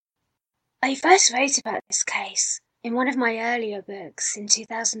I first wrote about this case in one of my earlier books in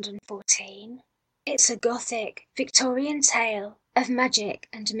 2014. It's a gothic, Victorian tale of magic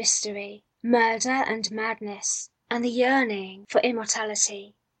and mystery, murder and madness, and the yearning for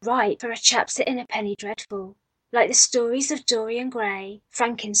immortality, ripe for a chapter in a penny dreadful, like the stories of Dorian Gray,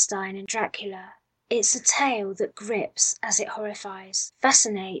 Frankenstein and Dracula. It's a tale that grips as it horrifies,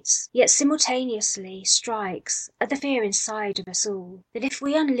 fascinates, yet simultaneously strikes at the fear inside of us all, that if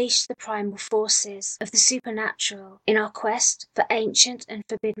we unleash the primal forces of the supernatural in our quest for ancient and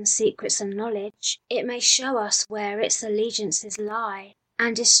forbidden secrets and knowledge, it may show us where its allegiances lie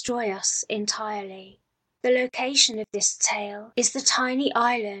and destroy us entirely. The location of this tale is the tiny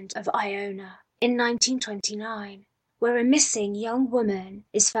island of Iona in 1929. Where a missing young woman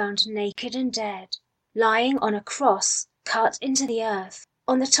is found naked and dead, lying on a cross cut into the earth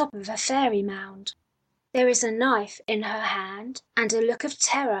on the top of a fairy mound. There is a knife in her hand and a look of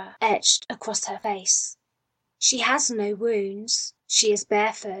terror etched across her face. She has no wounds, she is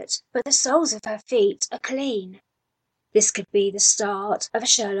barefoot, but the soles of her feet are clean. This could be the start of a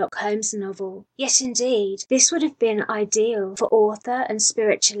Sherlock Holmes novel, yet indeed this would have been ideal for author and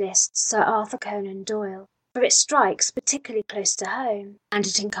spiritualist Sir Arthur Conan Doyle, for it strikes particularly close to home, and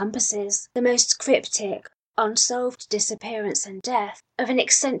it encompasses the most cryptic, unsolved disappearance and death of an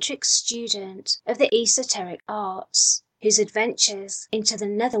eccentric student of the esoteric arts, whose adventures into the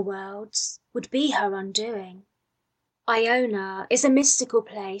netherworlds would be her undoing. Iona is a mystical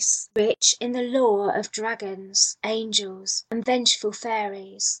place, rich in the lore of dragons, angels, and vengeful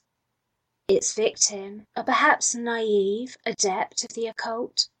fairies. Its victim, a perhaps naive adept of the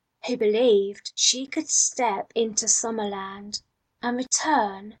occult, who believed she could step into Summerland and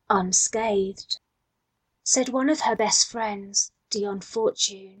return unscathed. Said one of her best friends, Dion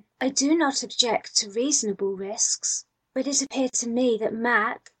Fortune, "I do not object to reasonable risks, but it appeared to me that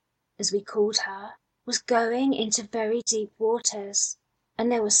Mac, as we called her, was going into very deep waters,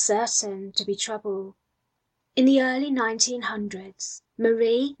 and there was certain to be trouble." In the early 1900s,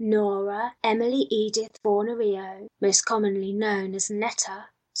 Marie Nora Emily Edith Fornario, most commonly known as Netta,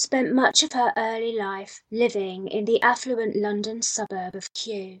 spent much of her early life living in the affluent London suburb of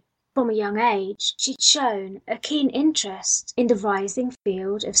Kew. From a young age, she'd shown a keen interest in the rising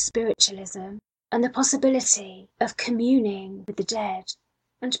field of spiritualism and the possibility of communing with the dead.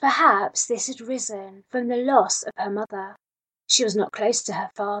 And perhaps this had risen from the loss of her mother. She was not close to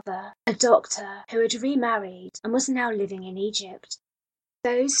her father, a doctor who had remarried and was now living in Egypt.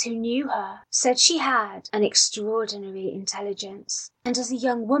 Those who knew her said she had an extraordinary intelligence, and as a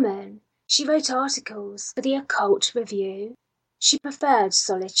young woman she wrote articles for the Occult Review. She preferred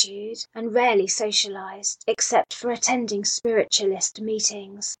solitude and rarely socialized except for attending spiritualist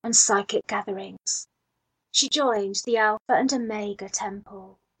meetings and psychic gatherings. She joined the Alpha and Omega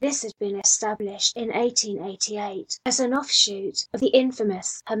Temple. This had been established in 1888 as an offshoot of the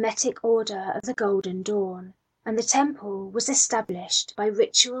infamous Hermetic Order of the Golden Dawn, and the temple was established by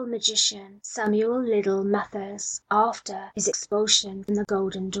ritual magician Samuel Liddell Mathers after his expulsion from the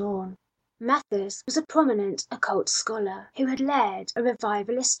Golden Dawn. Mathers was a prominent occult scholar who had led a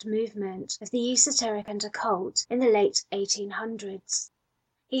revivalist movement of the esoteric and occult in the late 1800s.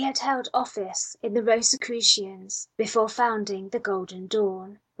 He had held office in the Rosicrucians before founding the Golden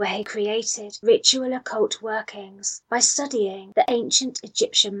Dawn, where he created ritual occult workings by studying the ancient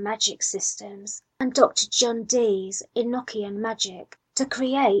Egyptian magic systems and Dr. John Dee's Enochian magic to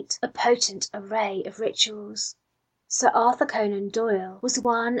create a potent array of rituals. Sir Arthur Conan Doyle was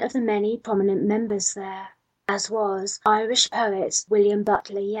one of the many prominent members there, as was Irish poet William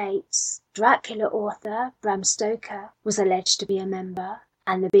Butler Yeats. Dracula author Bram Stoker was alleged to be a member,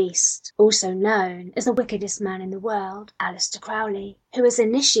 and the Beast, also known as the wickedest man in the world, Aleister Crowley, who was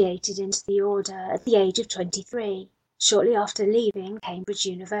initiated into the order at the age of 23, shortly after leaving Cambridge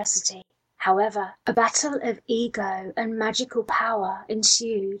University. However, a battle of ego and magical power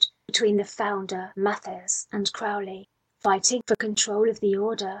ensued between the founder, Mathers, and Crowley. Fighting for control of the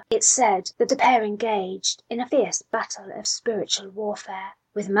order, it's said that the pair engaged in a fierce battle of spiritual warfare,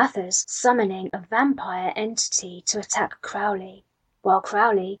 with Mathers summoning a vampire entity to attack Crowley, while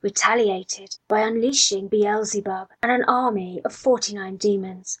Crowley retaliated by unleashing Beelzebub and an army of 49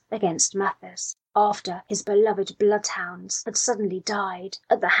 demons against Mathers, after his beloved bloodhounds had suddenly died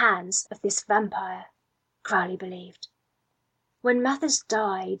at the hands of this vampire, Crowley believed. When Mathers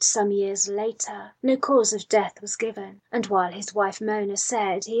died some years later, no cause of death was given, and while his wife Mona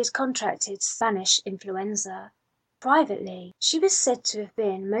said he had contracted Spanish influenza, privately she was said to have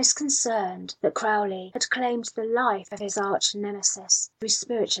been most concerned that Crowley had claimed the life of his arch-nemesis through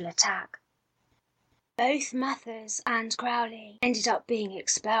spiritual attack. Both Mathers and Crowley ended up being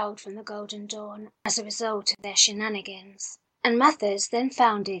expelled from the Golden Dawn as a result of their shenanigans, and Mathers then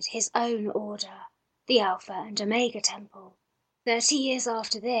founded his own order, the Alpha and Omega Temple. 30 years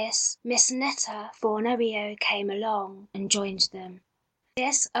after this, Miss Netta Fornario came along and joined them.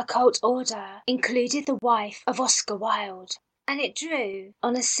 This occult order included the wife of Oscar Wilde, and it drew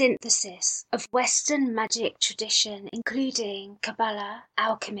on a synthesis of Western magic tradition including Kabbalah,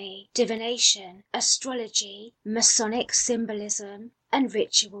 alchemy, divination, astrology, Masonic symbolism, and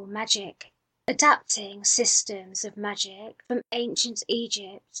ritual magic, adapting systems of magic from ancient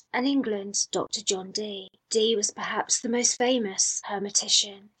Egypt and England's Dr. John Dee. Dee was perhaps the most famous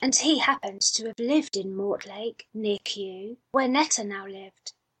hermetician, and he happened to have lived in Mortlake, near Kew, where Netta now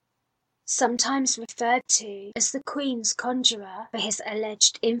lived. Sometimes referred to as the Queen's conjurer for his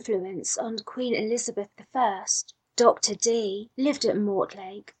alleged influence on Queen Elizabeth I, Dr. Dee lived at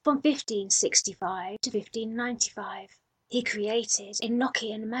Mortlake from 1565 to 1595. He created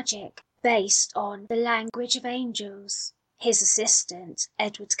Enochian magic based on the language of angels. His assistant,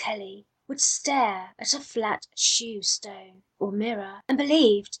 Edward Kelly, would stare at a flat shoe stone or mirror and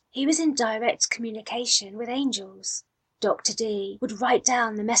believed he was in direct communication with angels. Dr. Dee would write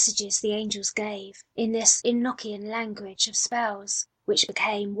down the messages the angels gave in this Enochian language of spells, which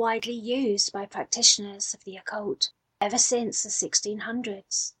became widely used by practitioners of the occult ever since the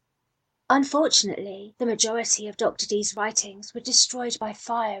 1600s. Unfortunately, the majority of Dr. Dee's writings were destroyed by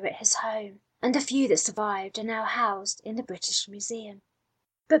fire at his home, and the few that survived are now housed in the British Museum.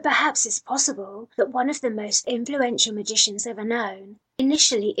 But perhaps it's possible that one of the most influential magicians ever known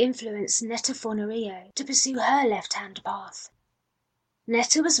initially influenced Netta Fornario to pursue her left-hand path.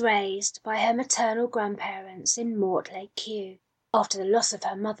 Netta was raised by her maternal grandparents in Mortlake, Kew, after the loss of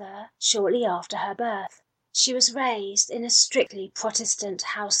her mother shortly after her birth. She was raised in a strictly Protestant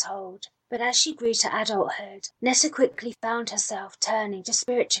household, but as she grew to adulthood, Netta quickly found herself turning to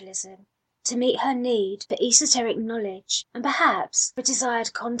spiritualism to meet her need for esoteric knowledge and perhaps for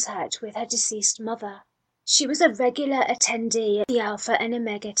desired contact with her deceased mother. She was a regular attendee at the Alpha and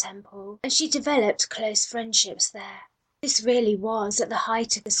Omega Temple, and she developed close friendships there. This really was at the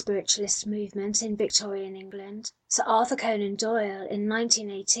height of the spiritualist movement in Victorian England. Sir Arthur Conan Doyle in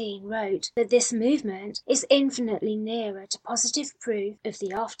 1918 wrote that this movement is infinitely nearer to positive proof of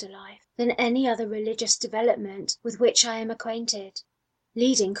the afterlife than any other religious development with which I am acquainted.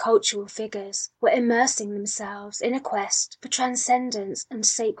 Leading cultural figures were immersing themselves in a quest for transcendence and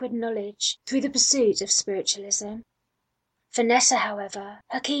sacred knowledge through the pursuit of spiritualism. For Netta, however,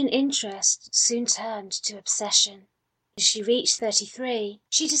 her keen interest soon turned to obsession. As she reached 33,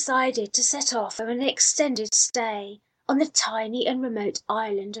 she decided to set off for an extended stay on the tiny and remote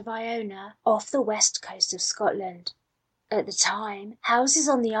island of Iona off the west coast of Scotland. At the time, houses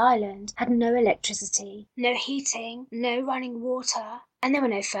on the island had no electricity, no heating, no running water, and there were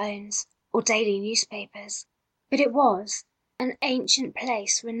no phones or daily newspapers. But it was an ancient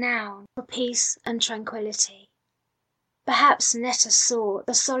place renowned for peace and tranquility. Perhaps Netta sought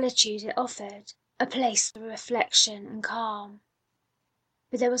the solitude it offered, a place for reflection and calm.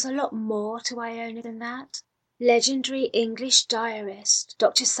 But there was a lot more to Iona than that. Legendary English diarist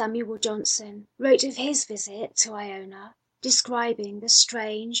Dr. Samuel Johnson wrote of his visit to Iona, describing the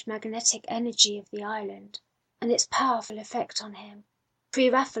strange magnetic energy of the island and its powerful effect on him.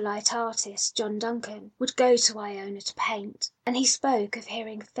 Pre-Raphaelite artist John Duncan would go to Iona to paint, and he spoke of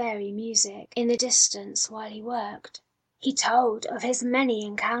hearing fairy music in the distance while he worked. He told of his many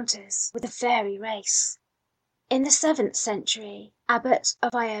encounters with the fairy race. In the 7th century, Abbot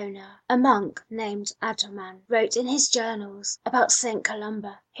of Iona, a monk named Adoman, wrote in his journals about St.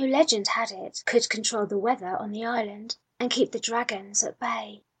 Columba, who legend had it could control the weather on the island and keep the dragons at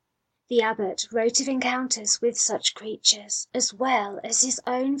bay. The abbot wrote of encounters with such creatures, as well as his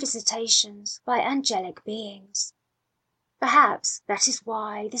own visitations by angelic beings. Perhaps that is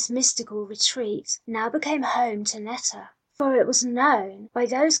why this mystical retreat now became home to Netta, for it was known by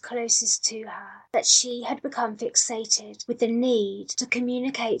those closest to her that she had become fixated with the need to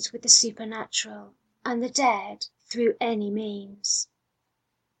communicate with the supernatural and the dead through any means.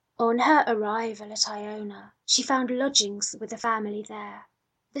 On her arrival at Iona, she found lodgings with the family there.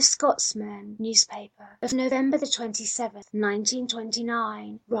 The Scotsman newspaper of November the 27th,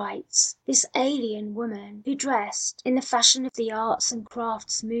 1929, writes, "This alien woman, who dressed in the fashion of the arts and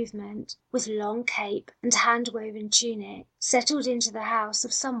crafts movement, with long cape and hand-woven tunic, settled into the house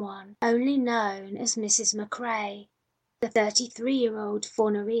of someone only known as Mrs. McCrae. The 33-year-old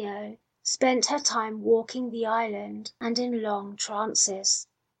Fornario spent her time walking the island and in long trances.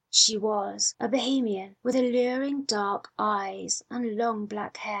 She was a bohemian with alluring dark eyes and long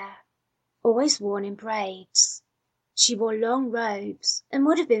black hair. always worn in braids. She wore long robes and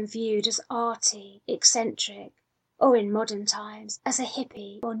would have been viewed as arty, eccentric, or in modern times as a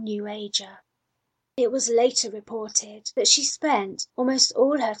hippie or new ager. It was later reported that she spent almost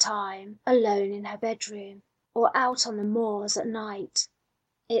all her time alone in her bedroom or out on the moors at night.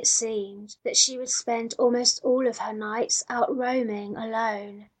 It seemed that she would spend almost all of her nights out roaming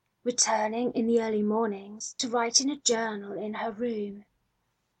alone, returning in the early mornings to write in a journal in her room.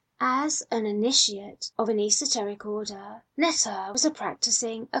 As an initiate of an esoteric order, Netta was a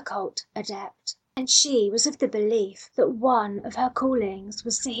practicing occult adept, and she was of the belief that one of her callings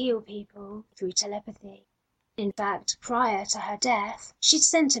was to heal people through telepathy. In fact, prior to her death, she'd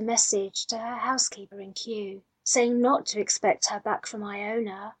sent a message to her housekeeper in Kew, saying not to expect her back from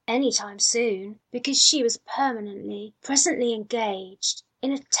Iona any time soon, because she was presently engaged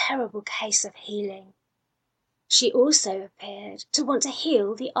in a terrible case of healing. She also appeared to want to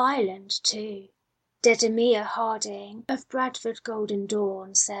heal the island too. Dedemia Harding of Bradford Golden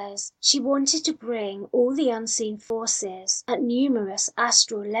Dawn says she wanted to bring all the unseen forces at numerous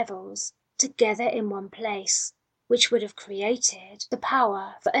astral levels together in one place, which would have created the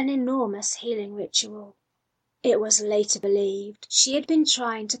power for an enormous healing ritual. It was later believed she had been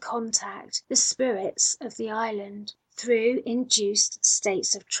trying to contact the spirits of the island through induced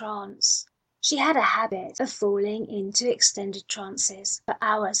states of trance. She had a habit of falling into extended trances for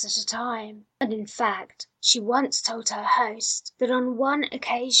hours at a time, and in fact, she once told her host that on one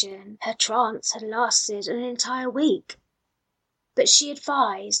occasion her trance had lasted an entire week. But she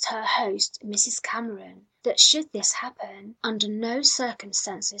advised her host, Mrs. Cameron, that should this happen, under no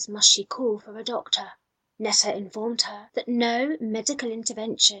circumstances must she call for a doctor. Netta informed her that no medical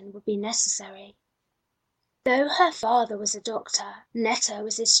intervention would be necessary. Though her father was a doctor, Netta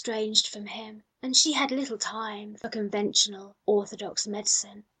was estranged from him, and she had little time for conventional orthodox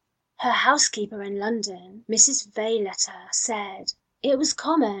medicine. Her housekeeper in London, Mrs. Valeter, said it was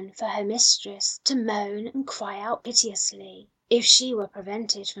common for her mistress to moan and cry out piteously if she were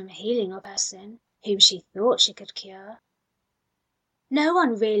prevented from healing a person whom she thought she could cure. No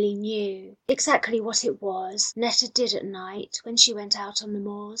one really knew exactly what it was Netta did at night when she went out on the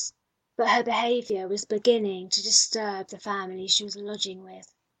moors, but her behaviour was beginning to disturb the family she was lodging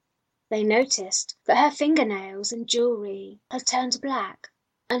with. They noticed that her fingernails and jewellery had turned black,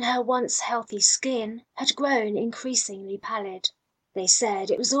 and her once healthy skin had grown increasingly pallid. They said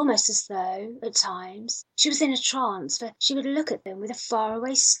it was almost as though, at times, she was in a trance, for she would look at them with a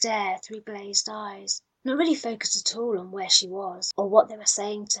faraway stare through glazed eyes, not really focused at all on where she was or what they were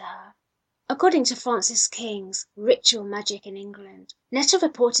saying to her. According to Francis King's Ritual Magic in England, Netta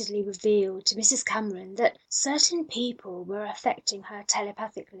reportedly revealed to Mrs. Cameron that certain people were affecting her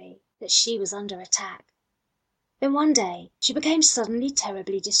telepathically, that she was under attack. Then one day she became suddenly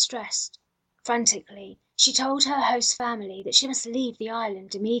terribly distressed. Frantically, she told her host family that she must leave the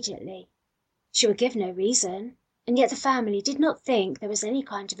island immediately. She would give no reason, and yet the family did not think there was any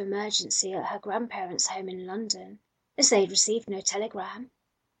kind of emergency at her grandparents' home in London, as they had received no telegram.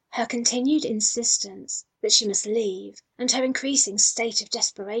 Her continued insistence that she must leave, and her increasing state of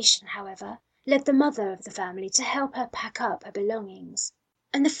desperation, however, led the mother of the family to help her pack up her belongings,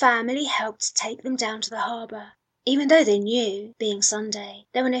 and the family helped to take them down to the harbour, even though they knew, being Sunday,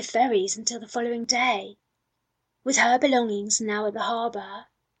 there were no ferries until the following day. With her belongings now at the harbour,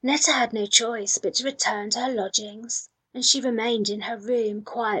 Netta had no choice but to return to her lodgings, and she remained in her room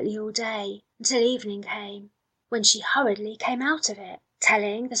quietly all day until evening came, when she hurriedly came out of it,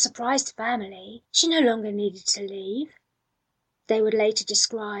 telling the surprised family she no longer needed to leave. They would later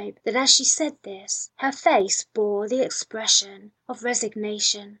describe that as she said this, her face bore the expression of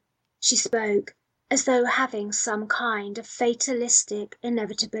resignation. She spoke as though having some kind of fatalistic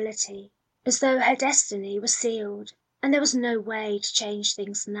inevitability, as though her destiny was sealed, and there was no way to change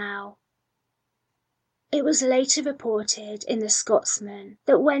things now. It was later reported in the Scotsman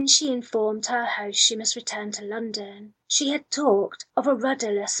that when she informed her host she must return to London, she had talked of a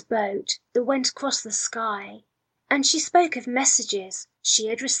rudderless boat that went across the sky, and she spoke of messages she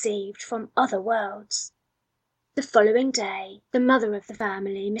had received from other worlds. The following day, the mother of the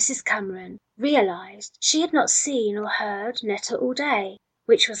family, Mrs. Cameron, realised she had not seen or heard Netta all day,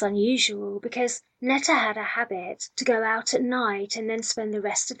 which was unusual because Netta had a habit to go out at night and then spend the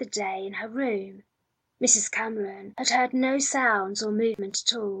rest of the day in her room. Mrs. Cameron had heard no sounds or movement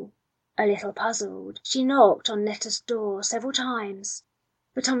at all. A little puzzled, she knocked on Netta's door several times,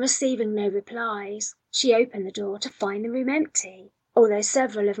 but on receiving no replies, she opened the door to find the room empty, although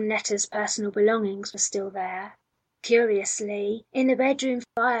several of Netta's personal belongings were still there. Curiously, in the bedroom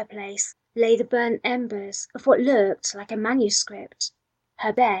fireplace lay the burnt embers of what looked like a manuscript.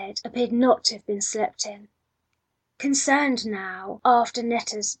 Her bed appeared not to have been slept in. Concerned now, after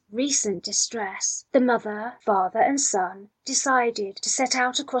Netta's recent distress, the mother, father and son decided to set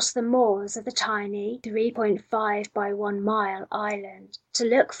out across the moors of the tiny 3.5 by 1 mile island to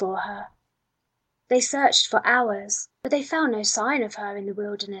look for her. They searched for hours, but they found no sign of her in the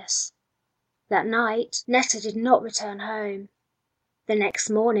wilderness. That night, Netta did not return home. The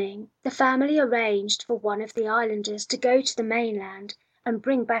next morning, the family arranged for one of the islanders to go to the mainland and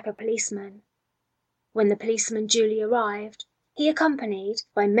bring back a policeman. When the policeman duly arrived, he, accompanied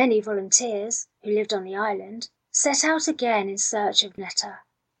by many volunteers who lived on the island, set out again in search of Netta.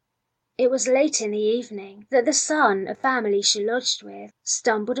 It was late in the evening that the son of the family she lodged with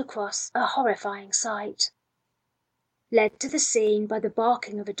stumbled across a horrifying sight. Led to the scene by the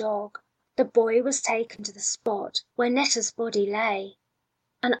barking of a dog, the boy was taken to the spot where Netta's body lay,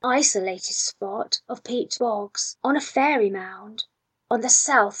 an isolated spot of peat bogs on a fairy mound on the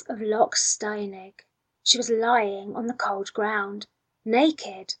south of Loch Steinig. She was lying on the cold ground,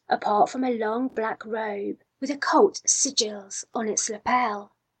 naked apart from a long black robe with occult sigils on its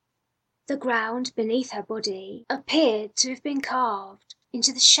lapel. The ground beneath her body appeared to have been carved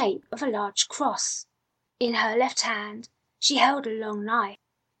into the shape of a large cross. In her left hand she held a long knife,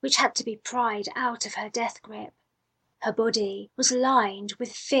 which had to be pried out of her death grip. Her body was lined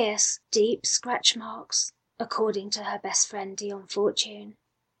with fierce, deep scratch marks, according to her best friend Dion Fortune.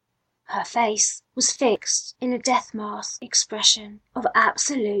 Her face was fixed in a death mask expression of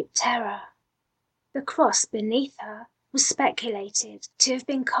absolute terror. The cross beneath her was speculated to have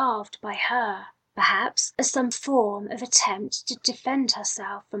been carved by her, perhaps as some form of attempt to defend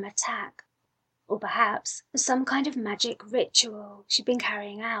herself from attack, or perhaps as some kind of magic ritual she'd been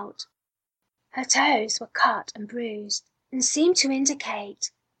carrying out. Her toes were cut and bruised, and seemed to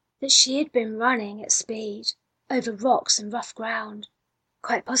indicate that she had been running at speed over rocks and rough ground,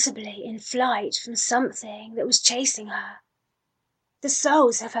 quite possibly in flight from something that was chasing her. The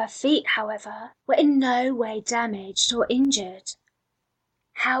soles of her feet, however, were in no way damaged or injured.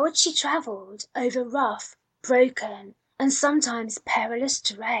 How had she travelled over rough, broken, and sometimes perilous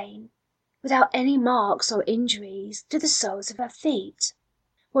terrain without any marks or injuries to the soles of her feet?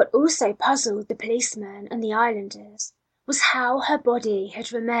 What also puzzled the policeman and the islanders was how her body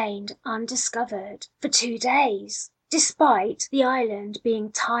had remained undiscovered for 2 days, despite the island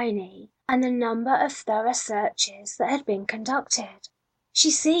being tiny and the number of thorough searches that had been conducted.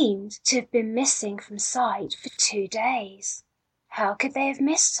 She seemed to have been missing from sight for 2 days. How could they have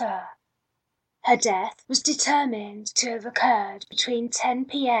missed her? Her death was determined to have occurred between 10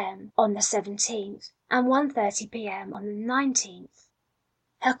 p.m. on the 17th and 1:30 p.m. on the 19th.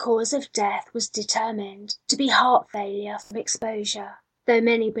 Her cause of death was determined to be heart failure from exposure, though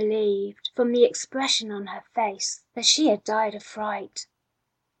many believed from the expression on her face that she had died of fright,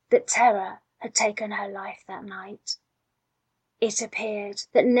 that terror had taken her life that night. It appeared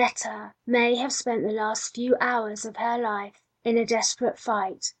that Netta may have spent the last few hours of her life in a desperate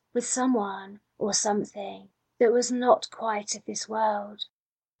fight with someone or something that was not quite of this world.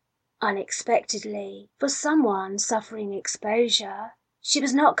 Unexpectedly, for someone suffering exposure, she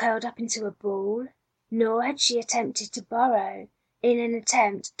was not curled up into a ball, nor had she attempted to burrow in an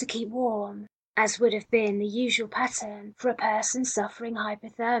attempt to keep warm, as would have been the usual pattern for a person suffering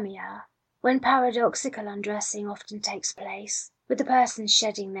hypothermia, when paradoxical undressing often takes place, with the person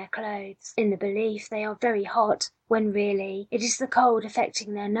shedding their clothes in the belief they are very hot when really it is the cold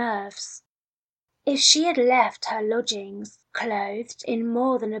affecting their nerves. If she had left her lodgings clothed in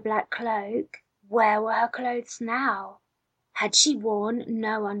more than a black cloak, where were her clothes now? Had she worn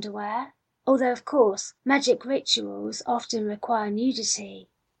no underwear? Although, of course, magic rituals often require nudity.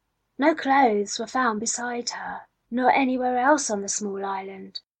 No clothes were found beside her, nor anywhere else on the small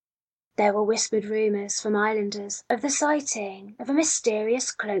island. There were whispered rumours from islanders of the sighting of a mysterious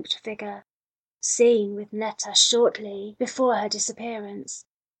cloaked figure, seen with Netta shortly before her disappearance,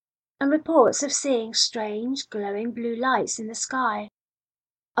 and reports of seeing strange glowing blue lights in the sky.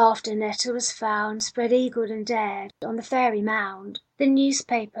 After Netta was found spread-eagled and dead on the fairy mound, the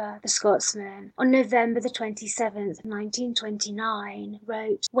newspaper The Scotsman, on November the 27th, 1929,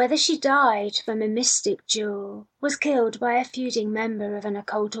 wrote whether she died from a mystic duel, was killed by a feuding member of an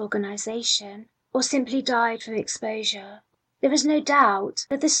occult organisation, or simply died from exposure. There is no doubt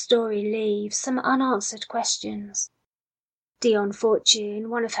that the story leaves some unanswered questions. Dion Fortune,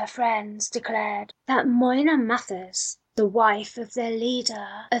 one of her friends, declared that Moina Mathers, the wife of their leader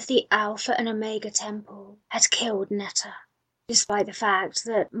of the Alpha and Omega Temple, had killed Netta, despite the fact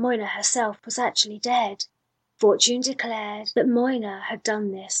that Moina herself was actually dead. Fortune declared that Moina had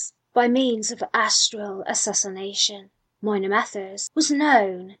done this by means of astral assassination, Moina Mathers was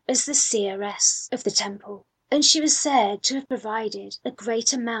known as the seeress of the temple, and she was said to have provided a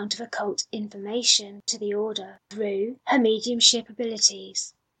great amount of occult information to the order through her mediumship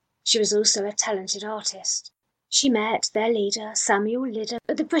abilities. She was also a talented artist. She met their leader, Samuel Lidder,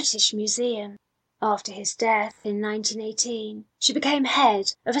 at the British Museum. After his death in 1918, she became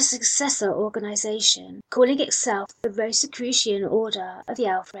head of a successor organisation calling itself the Rosicrucian Order of the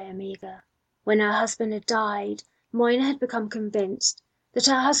Alpha Omega. When her husband had died, Moina had become convinced that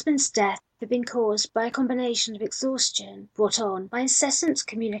her husband's death had been caused by a combination of exhaustion brought on by incessant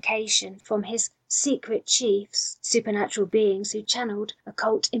communication from his secret chiefs, supernatural beings who channeled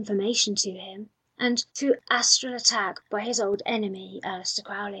occult information to him, and through astral attack by his old enemy, Aleister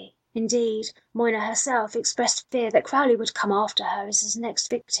Crowley. Indeed, Moina herself expressed fear that Crowley would come after her as his next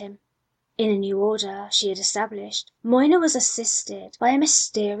victim. In a new order she had established, Moina was assisted by a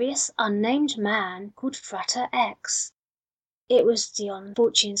mysterious, unnamed man called Frater X. It was Dion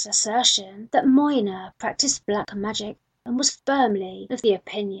Fortune's assertion that Moina practiced black magic and was firmly of the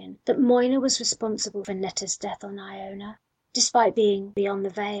opinion that Moina was responsible for Netta's death on Iona, despite being beyond the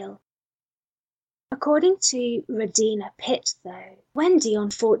veil. According to Radina Pitt, though, when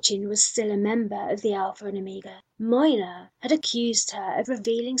Dion Fortune was still a member of the Alpha and Omega, Moina had accused her of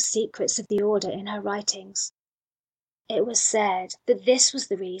revealing secrets of the order in her writings. It was said that this was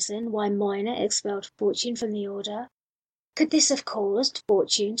the reason why Moina expelled Fortune from the order. Could this have caused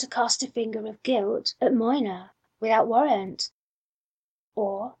Fortune to cast a finger of guilt at Moina without warrant?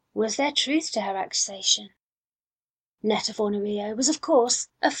 Or was there truth to her accusation? Netta Fornario was, of course,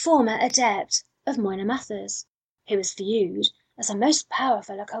 a former adept of Moina Mathers, who was viewed as a most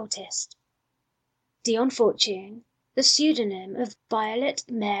powerful occultist. Dion Fortune, the pseudonym of Violet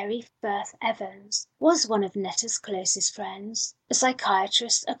Mary Firth Evans, was one of Netta's closest friends. A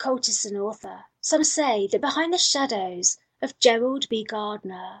psychiatrist, occultist and author, some say that behind the shadows of Gerald B.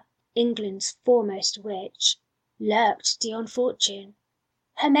 Gardner, England's foremost witch, lurked Dion Fortune.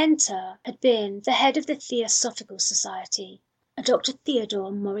 Her mentor had been the head of the Theosophical Society, a Dr.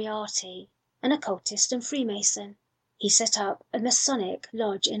 Theodore Moriarty, an occultist and Freemason. He set up a Masonic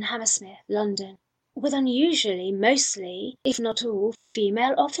lodge in Hammersmith, London, with unusually mostly, if not all,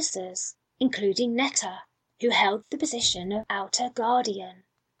 female officers, including Netta, who held the position of Outer Guardian.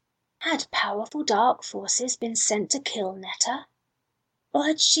 Had powerful dark forces been sent to kill Netta? Or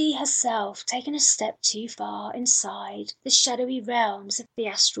had she herself taken a step too far inside the shadowy realms of the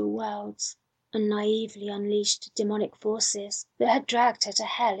astral worlds, and naively unleashed demonic forces that had dragged her to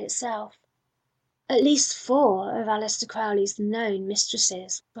hell itself? At least 4 of Aleister Crowley's known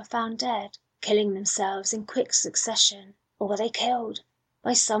mistresses were found dead, killing themselves in quick succession, or were they killed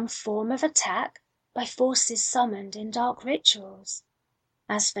by some form of attack by forces summoned in dark rituals?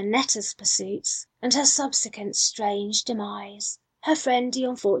 As for Netta's pursuits and her subsequent strange demise, her friend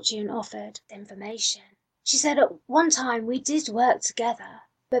Dion Fortune offered information. She said, "At one time we did work together,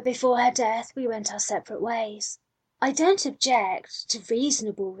 but before her death we went our separate ways. I don't object to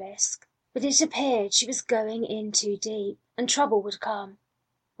reasonable risk, but it appeared she was going in too deep, and trouble would come.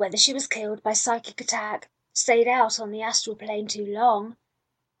 Whether she was killed by psychic attack, stayed out on the astral plane too long,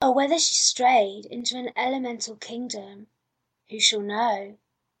 or whether she strayed into an elemental kingdom, who shall know?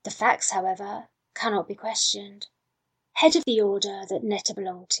 The facts, however, cannot be questioned." Head of the order that Netta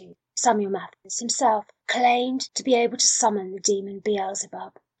belonged to, Samuel Mathers himself claimed to be able to summon the demon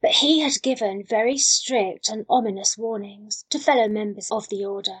Beelzebub, but he had given very strict and ominous warnings to fellow members of the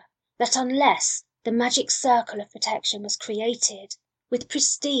order that unless the magic circle of protection was created with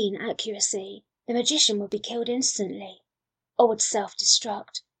pristine accuracy, the magician would be killed instantly, or would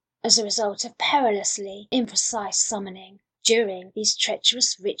self-destruct as a result of perilously imprecise summoning during these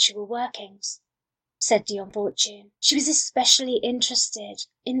treacherous ritual workings. Said Dion Fortune, she was especially interested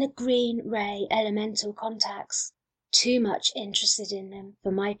in the green ray elemental contacts, too much interested in them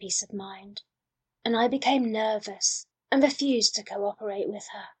for my peace of mind, and I became nervous and refused to cooperate with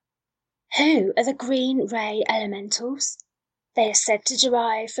her. Who are the green ray elementals? They are said to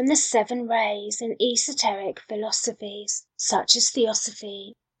derive from the 7 rays in esoteric philosophies, such as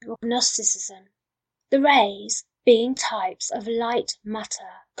Theosophy or Gnosticism. The rays being types of light matter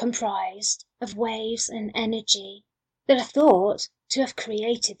comprised of waves and energy that are thought to have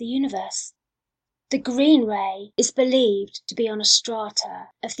created the universe. The green ray is believed to be on a strata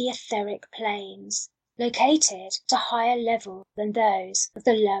of the etheric planes, located at a higher level than those of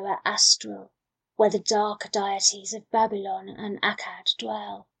the lower astral, where the darker deities of Babylon and Akkad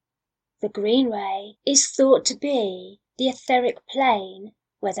dwell. The green ray is thought to be the etheric plane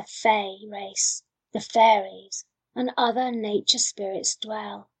where the Fae race, the fairies, and other nature spirits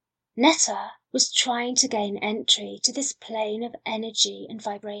dwell. Netta was trying to gain entry to this plane of energy and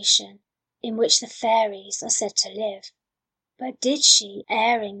vibration in which the fairies are said to live. But did she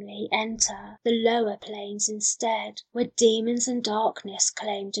erringly enter the lower planes instead, where demons and darkness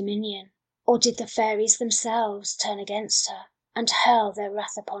claim dominion? Or did the fairies themselves turn against her and hurl their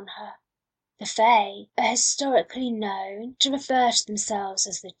wrath upon her? The Fae are historically known to refer to themselves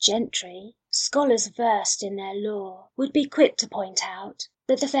as the gentry. Scholars versed in their lore would be quick to point out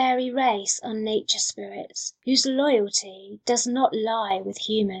that the fairy race are nature spirits whose loyalty does not lie with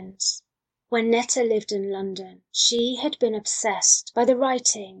humans. When Netta lived in London, she had been obsessed by the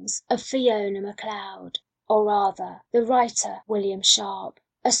writings of Fiona Macleod, or rather the writer William Sharp,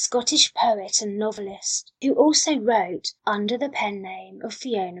 a Scottish poet and novelist who also wrote under the pen name of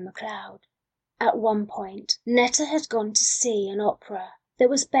Fiona Macleod. At one point, Netta had gone to see an opera that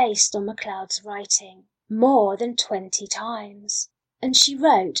was based on Macleod's writing more than 20 times, and she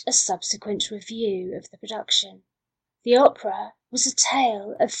wrote a subsequent review of the production. The opera was a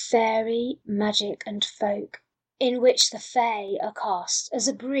tale of fairy, magic and folk, in which the Fae are cast as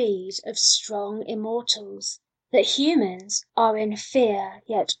a breed of strong immortals that humans are in fear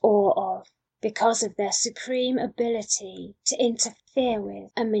yet awe of, because of their supreme ability to interfere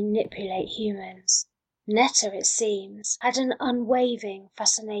with and manipulate humans. Netta, it seems, had an unwavering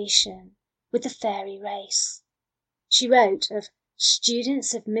fascination with the fairy race. She wrote of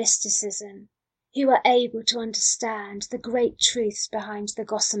students of mysticism who are able to understand the great truths behind the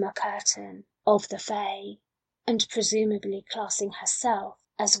gossamer curtain of the Fae, and presumably classing herself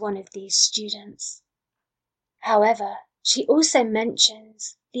as one of these students. However, she also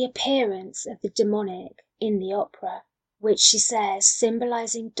mentions the appearance of the demonic in the opera, which she says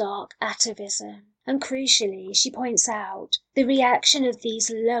symbolizing dark atavism, and crucially she points out the reaction of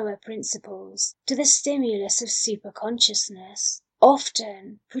these lower principles to the stimulus of superconsciousness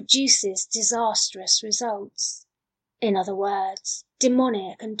often produces disastrous results. In other words,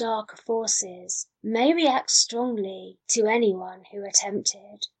 demonic and darker forces may react strongly to anyone who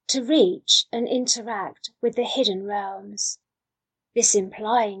attempted to reach and interact with the hidden realms. This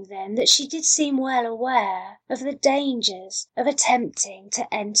implying then that she did seem well aware of the dangers of attempting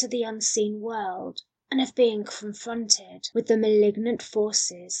to enter the unseen world and of being confronted with the malignant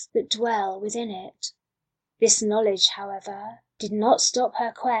forces that dwell within it. This knowledge, however, did not stop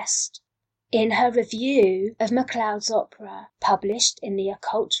her quest. In her review of Macleod's opera, published in the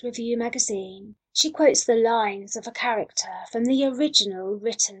Occult Review magazine, she quotes the lines of a character from the original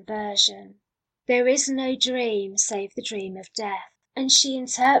written version. There is no dream save the dream of death, and she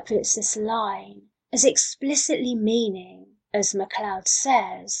interprets this line as explicitly meaning, as Macleod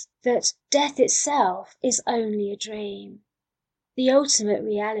says, that death itself is only a dream. The ultimate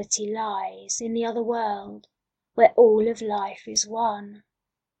reality lies in the other world, where all of life is one.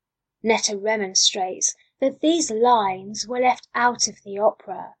 Netta remonstrates that these lines were left out of the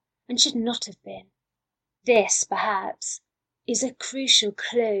opera and should not have been. This, perhaps, is a crucial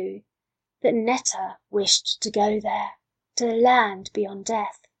clue that Netta wished to go there, to the land beyond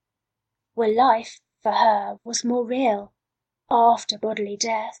death, where life for her was more real, after bodily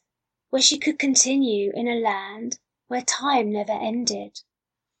death, where she could continue in a land where time never ended.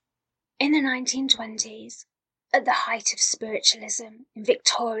 In the 1920s, at the height of spiritualism in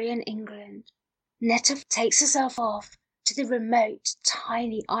Victorian England, Netta takes herself off to the remote,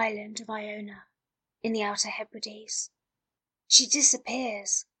 tiny island of Iona in the Outer Hebrides. She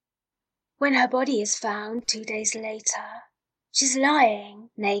disappears. When her body is found 2 days later, she's lying,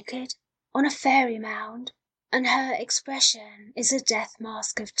 naked, on a fairy mound, and her expression is a death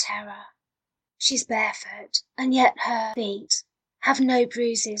mask of terror. She's barefoot, and yet her feet have no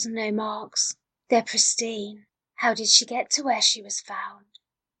bruises, no marks. They're pristine. How did she get to where she was found?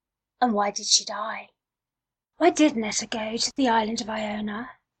 And why did she die? Why did Netta go to the island of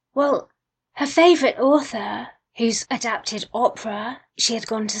Iona? Well, her favourite author, whose adapted opera she had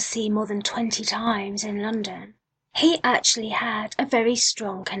gone to see more than 20 times in London, he actually had a very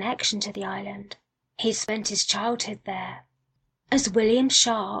strong connection to the island. He'd spent his childhood there. As William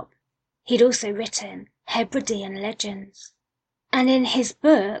Sharp, he'd also written Hebridean Legends. And in his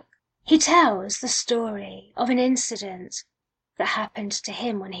book, he tells the story of an incident that happened to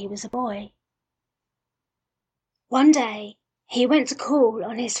him when he was a boy. One day, he went to call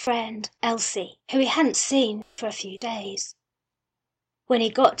on his friend Elsie, who he hadn't seen for a few days. When he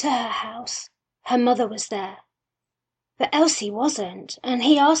got to her house, her mother was there. But Elsie wasn't, and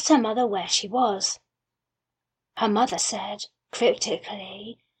he asked her mother where she was. Her mother said,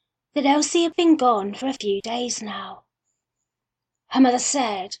 cryptically, that Elsie had been gone for a few days now. Her mother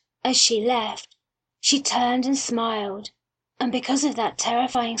said, as she left, she turned and smiled, and because of that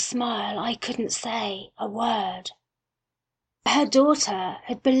terrifying smile I couldn't say a word. Her daughter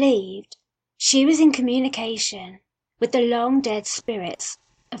had believed she was in communication with the long-dead spirits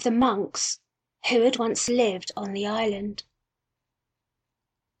of the monks who had once lived on the island.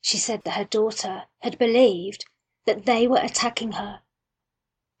 She said that her daughter had believed that they were attacking her,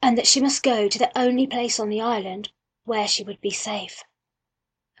 and that she must go to the only place on the island where she would be safe,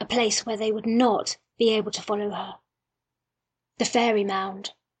 a place where they would not be able to follow her. The Fairy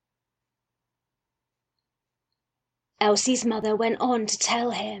Mound. Elsie's mother went on to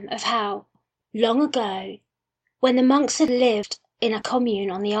tell him of how, long ago, when the monks had lived in a commune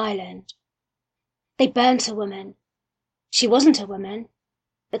on the island, they burnt a woman. She wasn't a woman,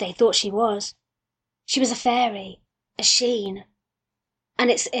 but they thought she was. She was a fairy, a sheen, and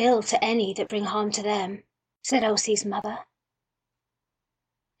it's ill to any that bring harm to them, said Elsie's mother.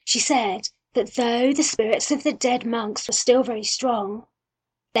 She said that though the spirits of the dead monks were still very strong,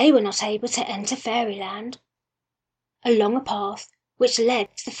 they were not able to enter Fairyland along a path which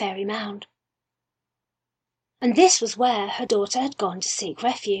led to the Fairy Mound. And this was where her daughter had gone to seek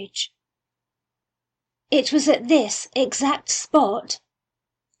refuge. It was at this exact spot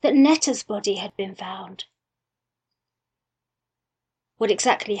that Netta's body had been found. What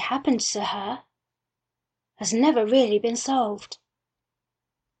exactly happened to her has never really been solved.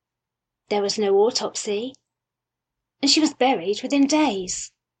 There was no autopsy, and she was buried within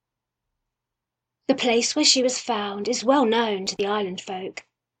days. The place where she was found is well known to the island folk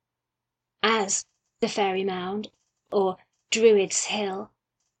as the Fairy Mound, or Druid's Hill.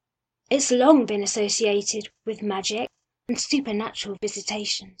 It's long been associated with magic and supernatural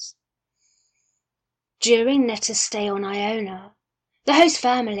visitations. During Netta's stay on Iona, the host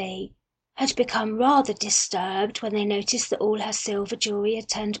family had become rather disturbed when they noticed that all her silver jewellery had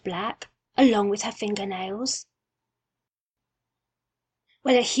turned black, along with her fingernails.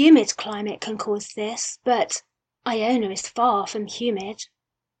 Well, a humid climate can cause this, but Iona is far from humid.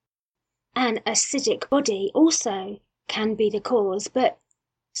 An acidic body also can be the cause, but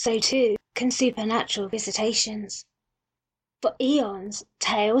so too can supernatural visitations. For eons,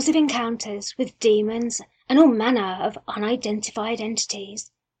 tales of encounters with demons and all manner of unidentified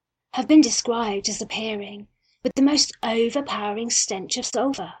entities have been described as appearing with the most overpowering stench of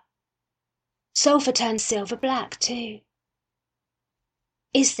sulphur. Sulphur turns silver black too.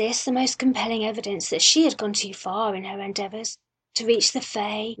 Is this the most compelling evidence that she had gone too far in her endeavours to reach the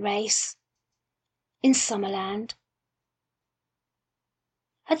Fae race in Summerland?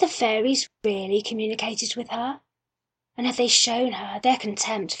 Had the fairies really communicated with her, and had they shown her their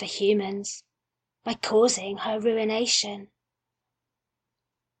contempt for humans by causing her ruination?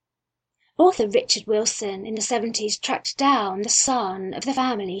 Author Richard Wilson in the 70s tracked down the son of the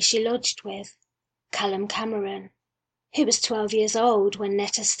family she lodged with, Callum Cameron, who was 12 years old when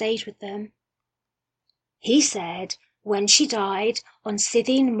Netta stayed with them. He said when she died on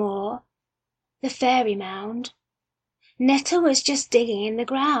Scythian Moor, the Fairy Mound, Netta was just digging in the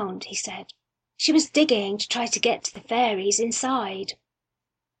ground, he said. She was digging to try to get to the fairies inside.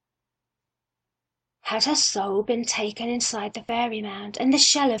 Had her soul been taken inside the Fairy Mound and the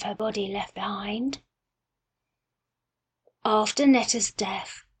shell of her body left behind? After Netta's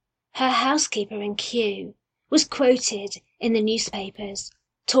death, her housekeeper in Kew was quoted in the newspapers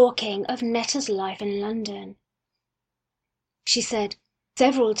talking of Netta's life in London. She said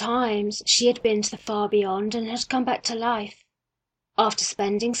several times she had been to the far beyond and had come back to life after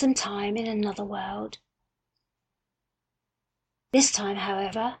spending some time in another world. This time,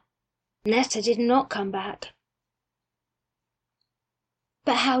 however, Netta did not come back.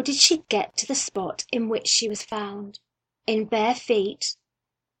 But how did she get to the spot in which she was found, in bare feet,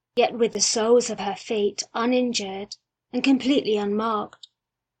 yet with the soles of her feet uninjured and completely unmarked?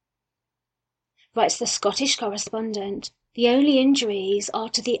 Writes the Scottish correspondent, the only injuries are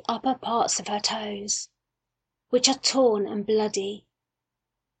to the upper parts of her toes, which are torn and bloody.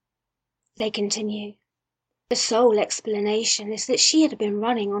 They continue, the sole explanation is that she had been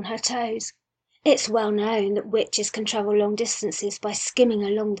running on her toes. It's well known that witches can travel long distances by skimming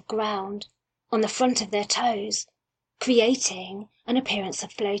along the ground on the front of their toes, creating an appearance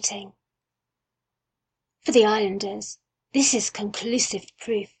of floating. For the islanders, this is conclusive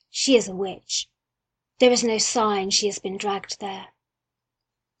proof she is a witch. There is no sign she has been dragged there.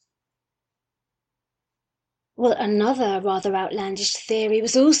 Well, another rather outlandish theory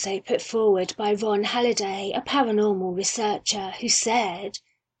was also put forward by Ron Halliday, a paranormal researcher, who said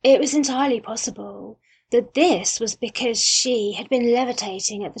it was entirely possible that this was because she had been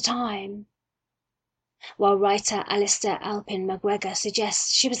levitating at the time, while writer Alistair Alpin McGregor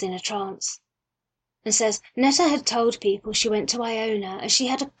suggests she was in a trance. and says Netta had told people she went to Iona as she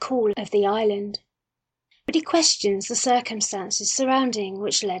had a call of the island. But he questions the circumstances surrounding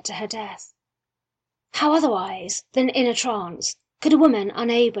which led to her death. How otherwise than in a trance could a woman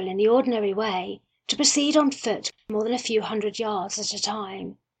unable in the ordinary way to proceed on foot more than a few hundred yards at a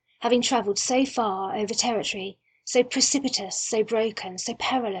time, having travelled so far over territory so precipitous, so broken, so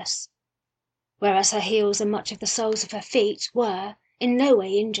perilous, whereas her heels and much of the soles of her feet were in no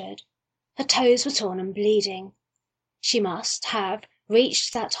way injured, her toes were torn and bleeding. She must have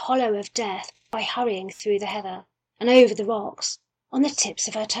reached that hollow of death by hurrying through the heather and over the rocks on the tips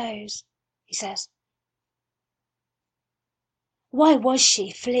of her toes, he says. Why was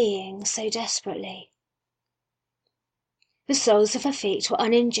she fleeing so desperately? The soles of her feet were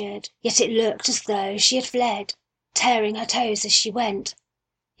uninjured, yet it looked as though she had fled, tearing her toes as she went,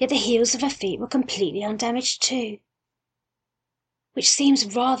 yet the heels of her feet were completely undamaged too, which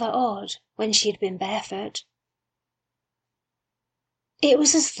seems rather odd when she had been barefoot. It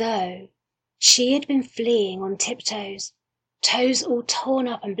was as though she had been fleeing on tiptoes, toes all torn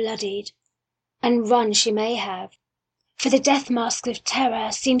up and bloodied, and run she may have, for the death mask of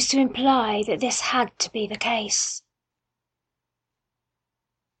terror seems to imply that this had to be the case.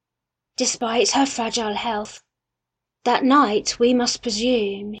 Despite her fragile health, that night we must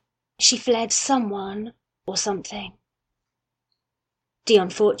presume she fled someone or something.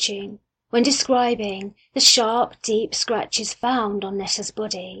 Dion Fortune, when describing the sharp, deep scratches found on Netta's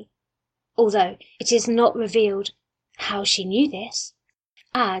body, although it is not revealed how she knew this,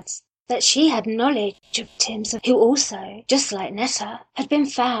 adds that she had knowledge of victims who also, just like Netta, had been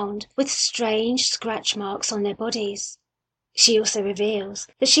found with strange scratch marks on their bodies. She also reveals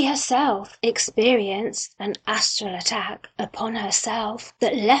that she herself experienced an astral attack upon herself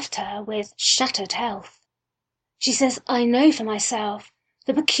that left her with shattered health. She says, I know for myself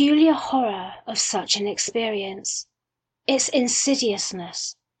the peculiar horror of such an experience, its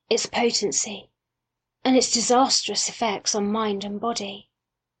insidiousness, its potency, and its disastrous effects on mind and body.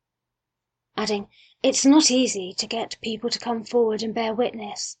 Adding, it's not easy to get people to come forward and bear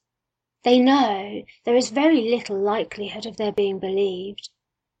witness. They know there is very little likelihood of their being believed,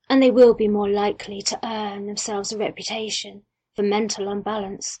 and they will be more likely to earn themselves a reputation for mental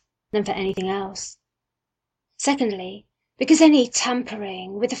unbalance than for anything else. Secondly, because any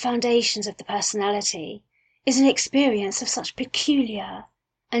tampering with the foundations of the personality is an experience of such peculiar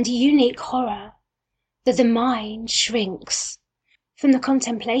and unique horror that the mind shrinks from the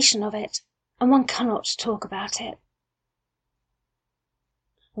contemplation of it, and one cannot talk about it.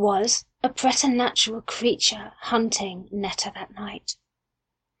 Was a preternatural creature hunting Netta that night?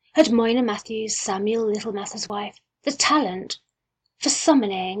 Had Moina Matthews, Samuel Little Mather's wife, the talent for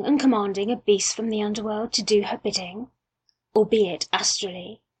summoning and commanding a beast from the underworld to do her bidding, albeit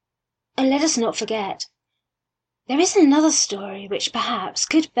astrally? And let us not forget, there is another story which perhaps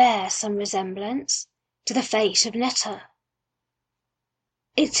could bear some resemblance to the fate of Netta.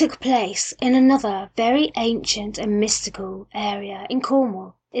 It took place in another very ancient and mystical area in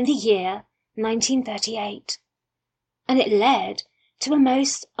Cornwall in the year 1938, and it led to a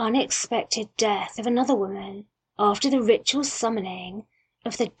most unexpected death of another woman after the ritual summoning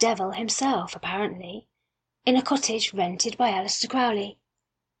of the devil himself, apparently, in a cottage rented by Aleister Crowley.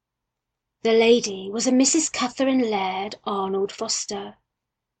 The lady was a Mrs. Catherine Laird Arnold Foster,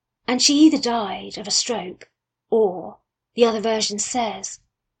 and she either died of a stroke, or, the other version says,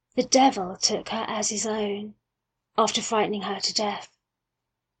 the devil took her as his own, after frightening her to death.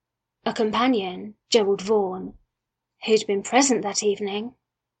 A companion, Gerald Vaughan, who'd been present that evening,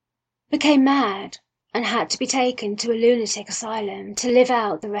 became mad and had to be taken to a lunatic asylum to live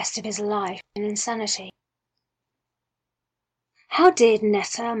out the rest of his life in insanity. How did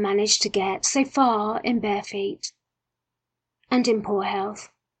Netta manage to get so far in bare feet and in poor health?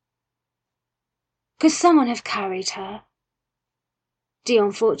 Could someone have carried her?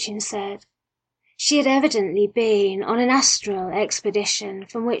 Dion Fortune said she had evidently been on an astral expedition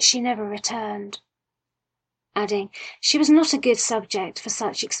from which she never returned, adding she was not a good subject for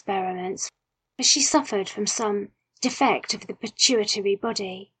such experiments, for she suffered from some defect of the pituitary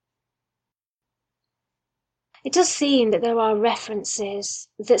body. It does seem that there are references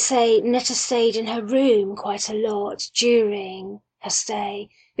that say Netta stayed in her room quite a lot during her stay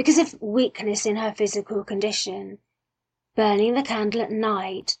because of weakness in her physical condition. Burning the candle at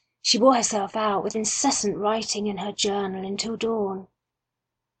night, she wore herself out with incessant writing in her journal until dawn.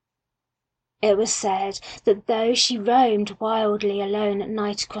 It was said that though she roamed wildly alone at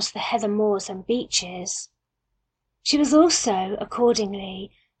night across the heather moors and beaches, she was also, accordingly,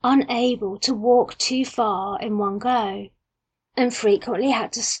 unable to walk too far in one go, and frequently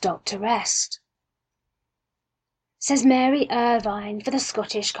had to stop to rest. Says Mary Irvine for the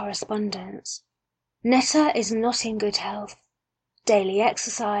Scottish Correspondence, Netta is not in good health. Daily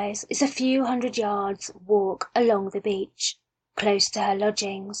exercise is a few hundred yards walk along the beach, close to her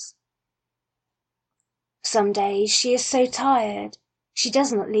lodgings. Some days she is so tired she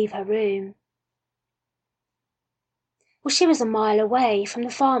does not leave her room. Well, she was a mile away from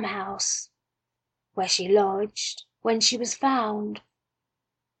the farmhouse where she lodged when she was found,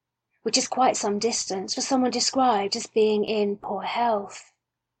 which is quite some distance for someone described as being in poor health.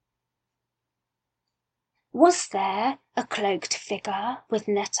 Was there a cloaked figure with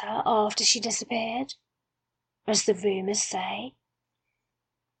Netta after she disappeared, as the rumours say?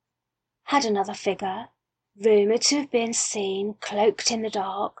 Had another figure, rumoured to have been seen cloaked in the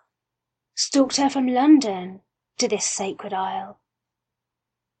dark, stalked her from London to this sacred isle?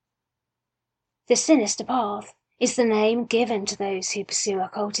 The sinister path is the name given to those who pursue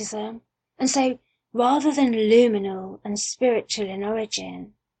occultism, and so, rather than luminal and spiritual in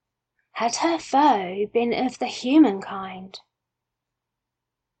origin, had her foe been of the human kind?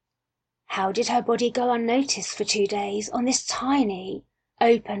 How did her body go unnoticed for 2 days on this tiny,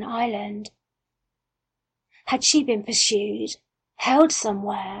 open island? Had she been pursued, held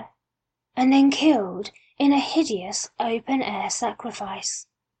somewhere, and then killed in a hideous open-air sacrifice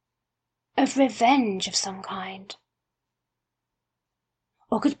of revenge of some kind?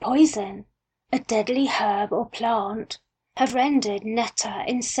 Or could poison, a deadly herb or plant, have rendered Netta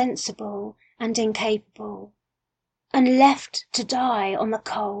insensible and incapable, and left to die on the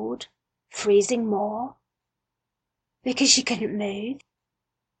cold, freezing moor, because she couldn't move?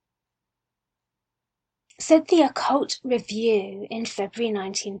 Said the Occult Review in February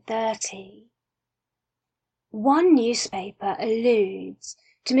 1930, one newspaper alludes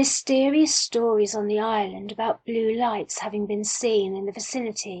to mysterious stories on the island about blue lights having been seen in the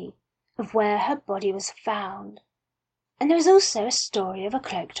vicinity of where her body was found, and there is also a story of a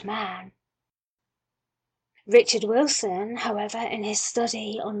cloaked man. Richard Wilson, however, in his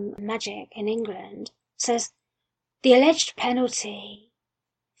study on magic in England, says the alleged penalty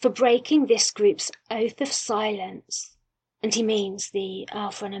for breaking this group's oath of silence, and he means the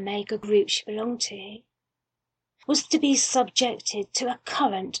Alpha and Omega group she belonged to, was to be subjected to a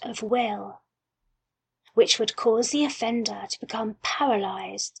current of will, which would cause the offender to become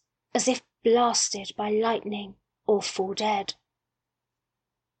paralyzed as if blasted by lightning or fall dead.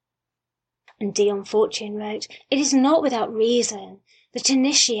 And Dion Fortune wrote, it is not without reason that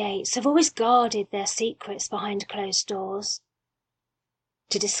initiates have always guarded their secrets behind closed doors.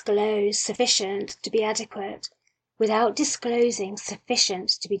 To disclose sufficient to be adequate, without disclosing sufficient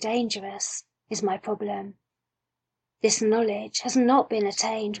to be dangerous, is my problem. This knowledge has not been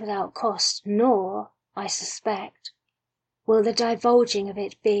attained without cost, nor, I suspect, will the divulging of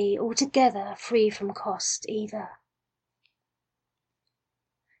it be altogether free from cost either.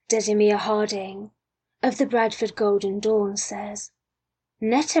 Desimir Harding, of the Bradford Golden Dawn, says,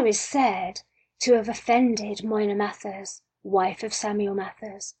 Netta is said to have offended Moina Mathers, wife of Samuel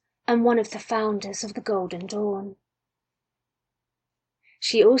Mathers, and one of the founders of the Golden Dawn.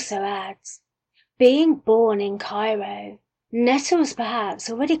 She also adds, being born in Cairo, Netta was perhaps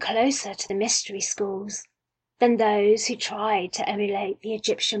already closer to the mystery schools than those who tried to emulate the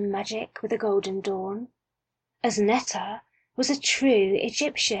Egyptian magic with the Golden Dawn, as Netta was a true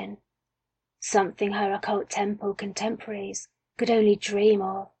Egyptian, something her occult temple contemporaries could only dream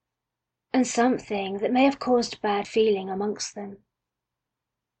of, and something that may have caused bad feeling amongst them.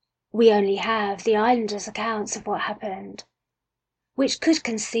 We only have the islanders' accounts of what happened, which could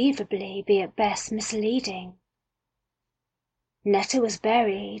conceivably be at best misleading. Netta was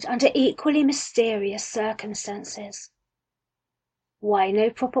buried under equally mysterious circumstances. Why no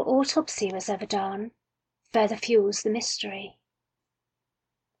proper autopsy was ever done further fuels the mystery.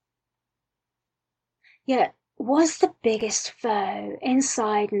 Yet, was the biggest foe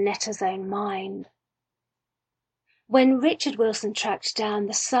inside Netta's own mind? When Richard Wilson tracked down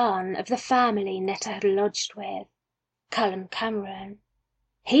the son of the family Netta had lodged with, Callum Cameron,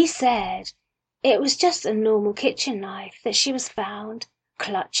 he said it was just a normal kitchen knife that she was found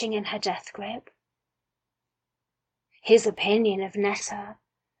clutching in her death grip. His opinion of Netta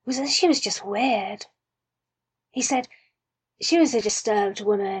was that she was just weird. He said she was a disturbed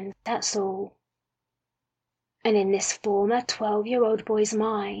woman, that's all. And in this former 12-year-old boy's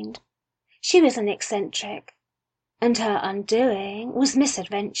mind, she was an eccentric, and her undoing was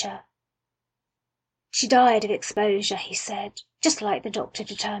misadventure. She died of exposure, he said, just like the doctor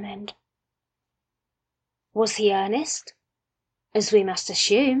determined. Was he earnest, as we must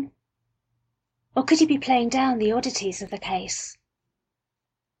assume? Or could he be playing down the oddities of the case?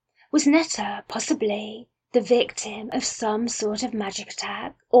 Was Netta possibly the victim of some sort of magic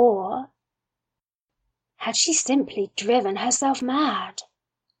attack, or had she simply driven herself mad?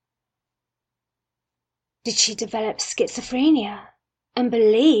 Did she develop schizophrenia and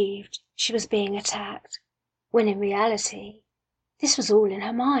believed she was being attacked, when in reality this was all in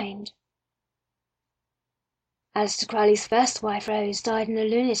her mind? Aleister Crowley's first wife, Rose, died in a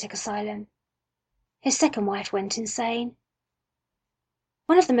lunatic asylum. His second wife went insane.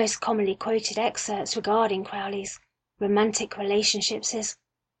 One of the most commonly quoted excerpts regarding Crowley's romantic relationships is,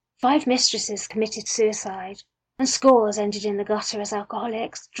 5 mistresses committed suicide, and scores ended in the gutter as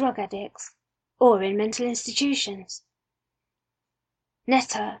alcoholics, drug addicts, or in mental institutions.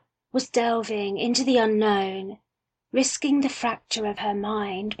 Netta was delving into the unknown, risking the fracture of her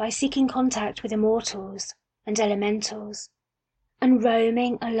mind by seeking contact with immortals and elementals, and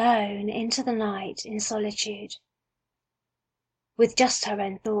roaming alone into the night in solitude, with just her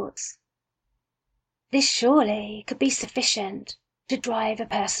own thoughts. This surely could be sufficient to drive a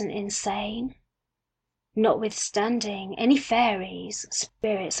person insane, notwithstanding any fairies,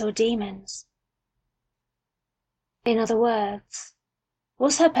 spirits, or demons. In other words,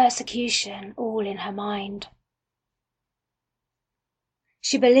 was her persecution all in her mind?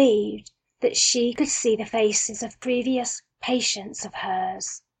 She believed that she could see the faces of previous patients of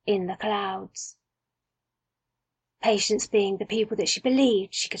hers in the clouds. Patients being the people that she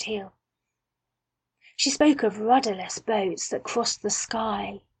believed she could heal. She spoke of rudderless boats that crossed the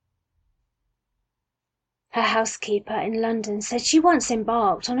sky. Her housekeeper in London said she once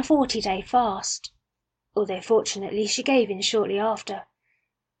embarked on a 40-day fast, although fortunately she gave in shortly after.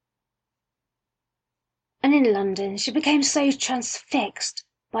 And in London she became so transfixed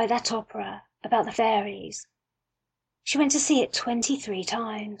by that opera about the fairies, she went to see it 23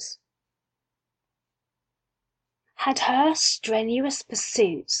 times. Had her strenuous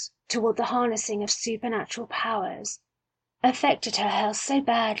pursuits toward the harnessing of supernatural powers affected her health so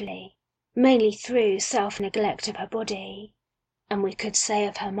badly, mainly through self-neglect of her body, and we could say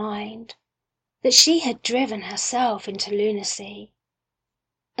of her mind, that she had driven herself into lunacy,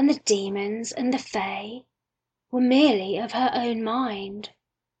 and the demons and the fae were merely of her own mind?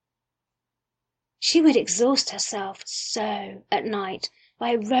 She would exhaust herself so at night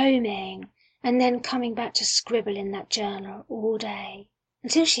by roaming and then coming back to scribble in that journal all day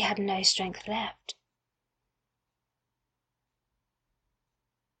until she had no strength left.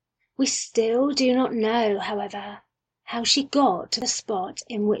 We still do not know, however, how she got to the spot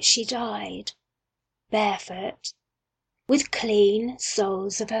in which she died, barefoot, with clean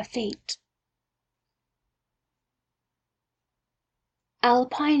soles of her feet.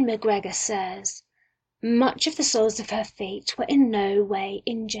 Alpine MacGregor says much of the soles of her feet were in no way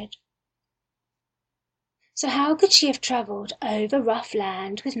injured. So how could she have travelled over rough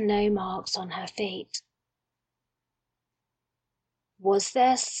land with no marks on her feet? Was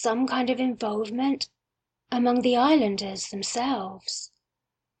there some kind of involvement among the islanders themselves?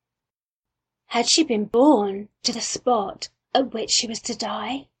 Had she been born to the spot at which she was to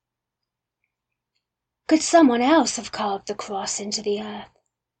die? Could someone else have carved the cross into the earth?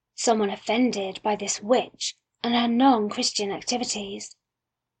 Someone offended by this witch and her non-Christian activities,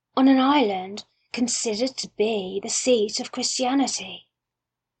 on an island considered to be the seat of Christianity?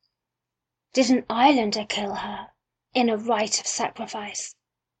 Did an islander kill her in a rite of sacrifice,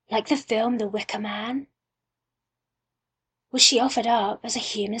 like the film The Wicker Man? Was she offered up as a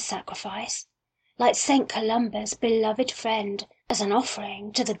human sacrifice, like St. Columba's beloved friend, as an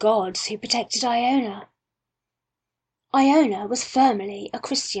offering to the gods who protected Iona? Iona was firmly a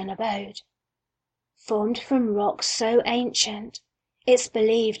Christian abode. Formed from rock so ancient, it's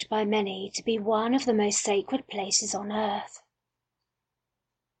believed by many to be one of the most sacred places on earth.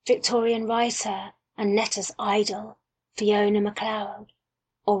 Victorian writer and Netta's idol, Fiona Macleod,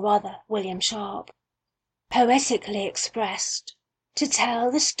 or rather William Sharp, poetically expressed, to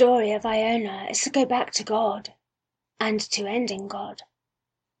tell the story of Iona is to go back to God, and to end in God.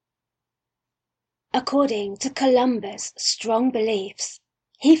 According to Columba's strong beliefs,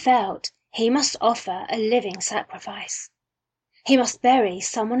 he felt he must offer a living sacrifice. He must bury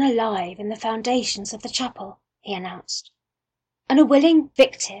someone alive in the foundations of the chapel, he announced. And a willing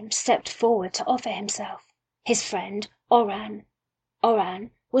victim stepped forward to offer himself, his friend Oran.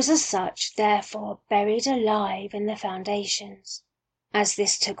 Oran was as such therefore buried alive in the foundations. As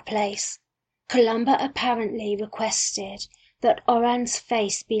this took place, Columba apparently requested that Oran's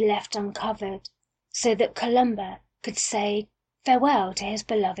face be left uncovered, so that Columba could say farewell to his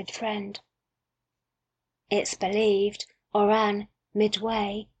beloved friend. It's believed Oran,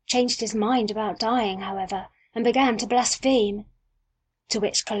 midway, changed his mind about dying, however, and began to blaspheme, to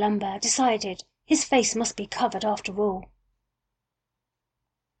which Columba decided His face must be covered after all.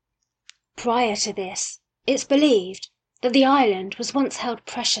 Prior to this, it's believed that the island was once held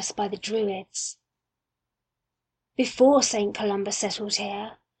precious by the Druids. Before St. Columba settled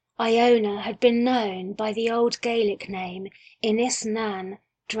here, Iona had been known by the old Gaelic name Inis nan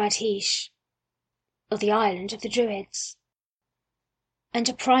Dradhish, or the island of the Druids, and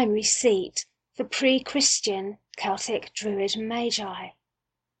a primary seat for pre-Christian Celtic Druid Magi.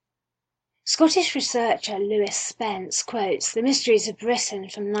 Scottish researcher Lewis Spence quotes The Mysteries of Britain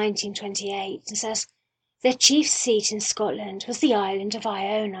from 1928 and says, their chief seat in Scotland was the island of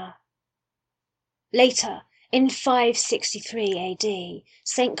Iona. Later, in 563 AD,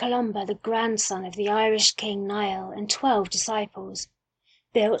 St. Columba, the grandson of the Irish king Niall and 12 disciples,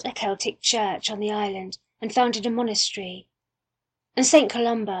 built a Celtic church on the island and founded a monastery. And St.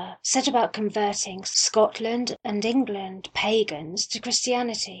 Columba set about converting Scotland and England pagans to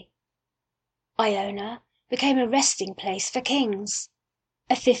Christianity. Iona became a resting place for kings.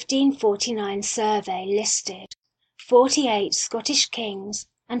 A 1549 survey listed 48 Scottish kings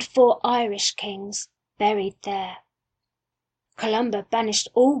and 4 Irish kings buried there. Columba banished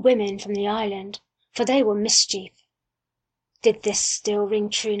all women from the island, for they were mischief. Did this still ring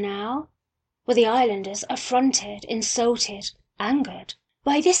true now? Were the islanders affronted, insulted, angered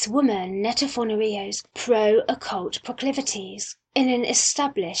by this woman Netta Fornario's pro-occult proclivities in an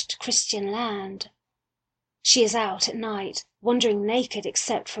established Christian land? She is out at night, wandering naked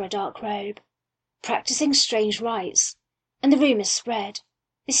except for a dark robe, practicing strange rites, and the rumour spread.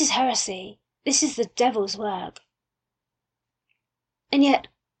 This is heresy. This is the devil's work. And yet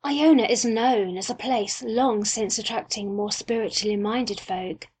Iona is known as a place long since attracting more spiritually minded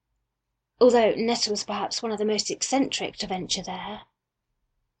folk, although Netta was perhaps one of the most eccentric to venture there.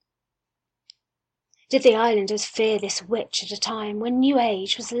 Did the islanders fear this witch at a time when New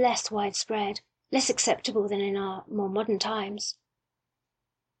Age was less widespread, less acceptable than in our more modern times?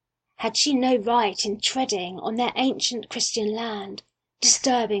 Had she no right in treading on their ancient Christian land,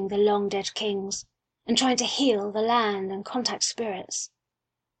 disturbing the long-dead kings, and trying to heal the land and contact spirits?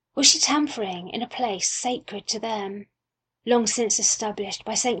 Was she tampering in a place sacred to them, long since established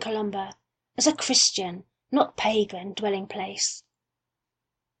by St. Columba as a Christian, not pagan, dwelling place?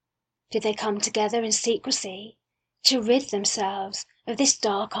 Did they come together in secrecy to rid themselves of this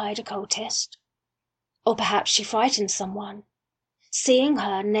dark-eyed occultist? Or perhaps she frightened someone, seeing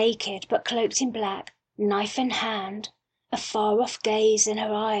her naked but cloaked in black, knife in hand, a far-off gaze in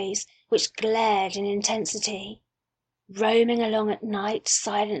her eyes which glared in intensity, roaming along at night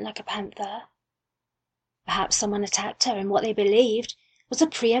silent like a panther. Perhaps someone attacked her in what they believed was a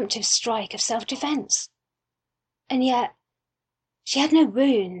preemptive strike of self-defense. And yet she had no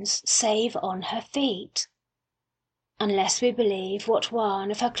wounds save on her feet, unless we believe what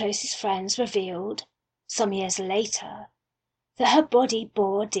one of her closest friends revealed, some years later, that her body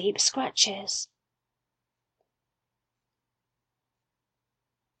bore deep scratches.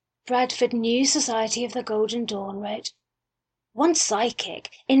 Bradford New Society of the Golden Dawn wrote, one psychic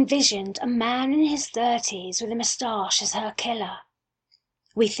envisioned a man in his 30s with a moustache as her killer.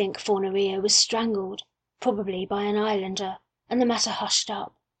 We think Fornario was strangled, probably by an islander, and the matter hushed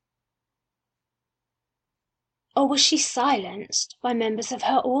up. Or was she silenced by members of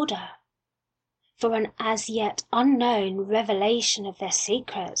her order for an as yet unknown revelation of their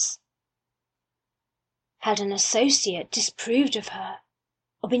secrets? Had an associate disapproved of her,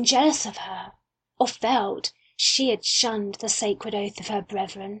 or been jealous of her, or felt she had shunned the sacred oath of her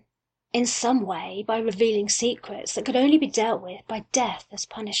brethren in some way by revealing secrets that could only be dealt with by death as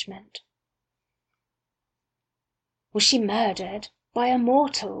punishment? Was she murdered by a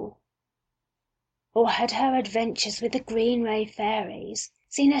mortal? Or had her adventures with the Green Ray fairies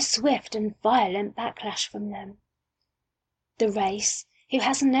seen a swift and violent backlash from them, the race who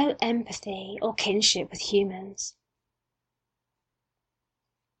has no empathy or kinship with humans?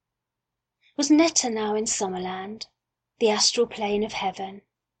 Was Netta now in Summerland, the astral plane of heaven?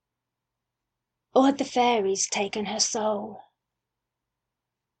 Or had the fairies taken her soul?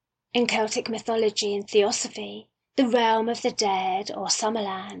 In Celtic mythology and theosophy, the realm of the dead, or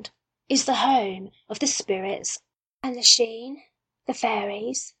Summerland, is the home of the spirits and the Sheen, the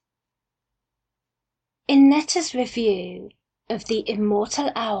fairies. In Netta's review of The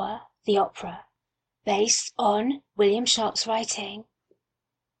Immortal Hour, the opera, based on William Sharp's writing,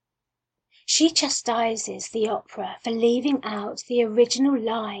 she chastises the opera for leaving out the original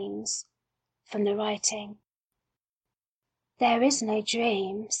lines from the writing. There is no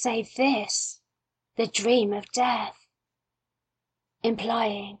dream save this, the dream of death,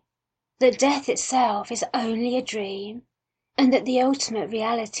 implying that death itself is only a dream, and that the ultimate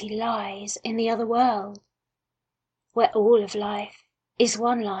reality lies in the other world, where all of life is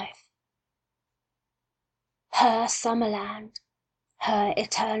one life. Her Summerland, her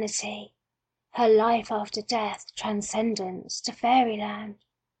eternity, her life after death transcendence to fairyland,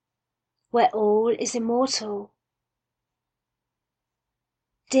 where all is immortal.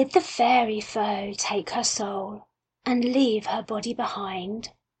 Did the fairy foe take her soul and leave her body behind?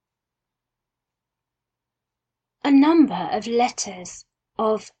 A number of letters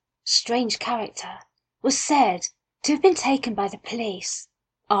of strange character was said to have been taken by the police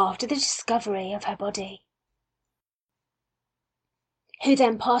after the discovery of her body, who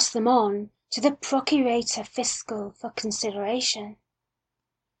then passed them on to the Procurator Fiscal for consideration.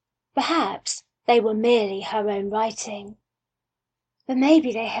 Perhaps they were merely her own writing, but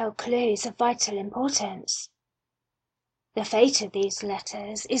maybe they held clues of vital importance. The fate of these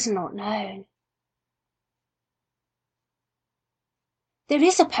letters is not known. There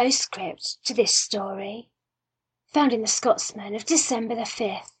is a postscript to this story, found in the Scotsman of December the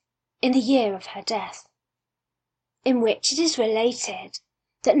 5th, in the year of her death, in which it is related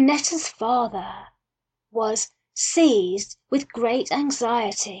that Netta's father was seized with great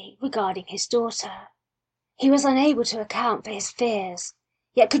anxiety regarding his daughter. He was unable to account for his fears,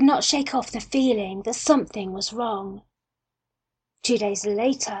 yet could not shake off the feeling that something was wrong. 2 days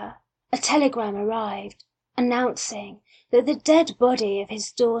later, a telegram arrived announcing that the dead body of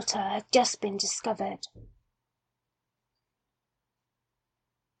his daughter had just been discovered.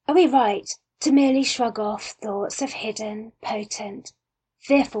 Are we right to merely shrug off thoughts of hidden, potent,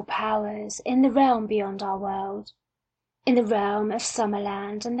 fearful powers in the realm beyond our world, in the realm of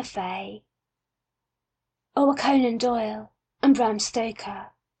Summerland and the Fae? Or were Conan Doyle and Bram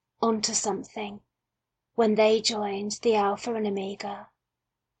Stoker onto something when they joined the Alpha and Omega?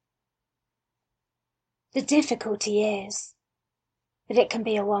 The difficulty is that it can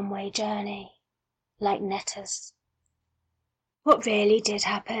be a one-way journey, like Netta's. What really did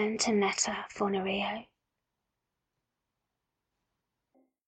happen to Netta Fornario?